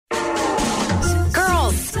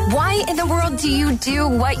Why in the world do you do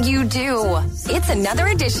what you do? It's another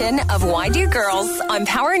edition of Why Do Girls on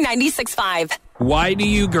Power 96.5. Why do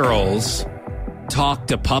you girls talk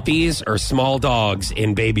to puppies or small dogs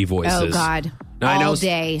in baby voices? Oh, God. Now, I know all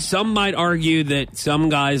day. Some might argue that some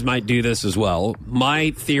guys might do this as well.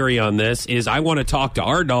 My theory on this is I want to talk to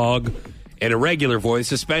our dog in a regular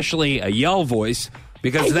voice, especially a yell voice,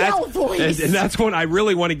 because that's when I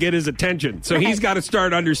really want to get his attention. So he's got to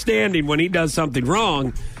start understanding when he does something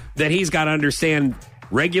wrong that he's got to understand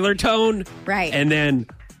regular tone. Right. And then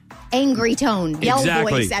angry tone, yell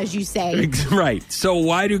voice, as you say. Right. So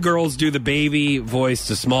why do girls do the baby voice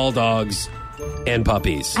to small dogs and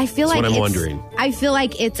puppies? I feel That's like what I'm wondering. I feel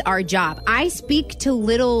like it's our job. I speak to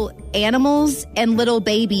little animals and little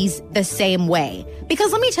babies the same way.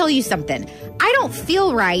 Because let me tell you something. I don't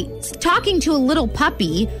feel right talking to a little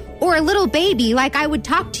puppy or a little baby like I would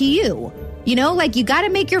talk to you. You know, like you got to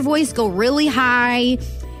make your voice go really high.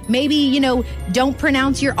 Maybe, don't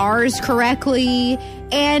pronounce your R's correctly.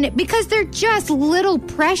 And because they're just little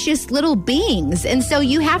precious little beings. And so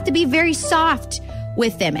you have to be very soft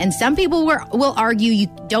with them. And some people will argue you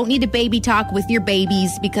don't need to baby talk with your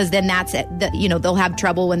babies because then that's it. They'll have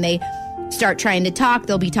trouble when they start trying to talk.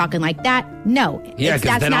 They'll be talking like that. No. Yeah,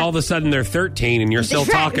 because then all of a sudden they're 13 and you're still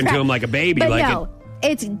talking to them like a baby. But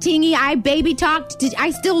it's Tingy. I baby talked. I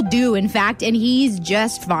still do, in fact, and he's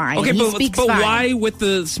just fine. Okay, he speaks fine. Why with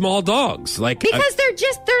the small dogs? Because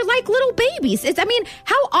they're like little babies.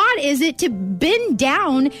 How odd is it to bend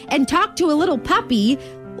down and talk to a little puppy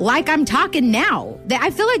like I'm talking now? I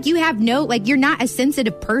feel like you have you're not a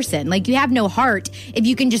sensitive person. Like you have no heart if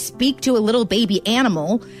you can just speak to a little baby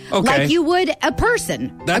animal like you would a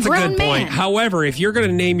person. That's a good point. However, if you're going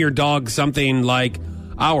to name your dog something like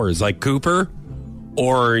ours, like Cooper,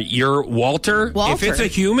 or your Walter, if it's a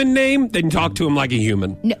human name, then talk to him like a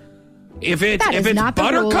human. No. If it's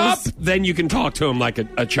Buttercup, then you can talk to him like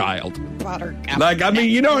a child. Buttercup.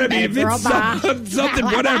 You know what I mean? If it's something,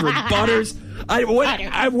 whatever, Butters,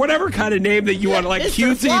 whatever kind of name that you want, like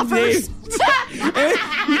cutesy names.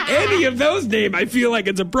 Any of those names, I feel like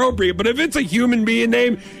it's appropriate. But if it's a human being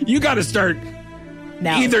name, you got to start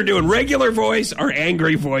either doing regular voice or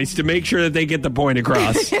angry voice to make sure that they get the point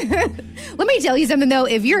across. Let me tell you something, though.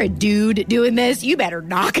 If you're a dude doing this, you better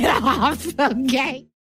knock it off, okay?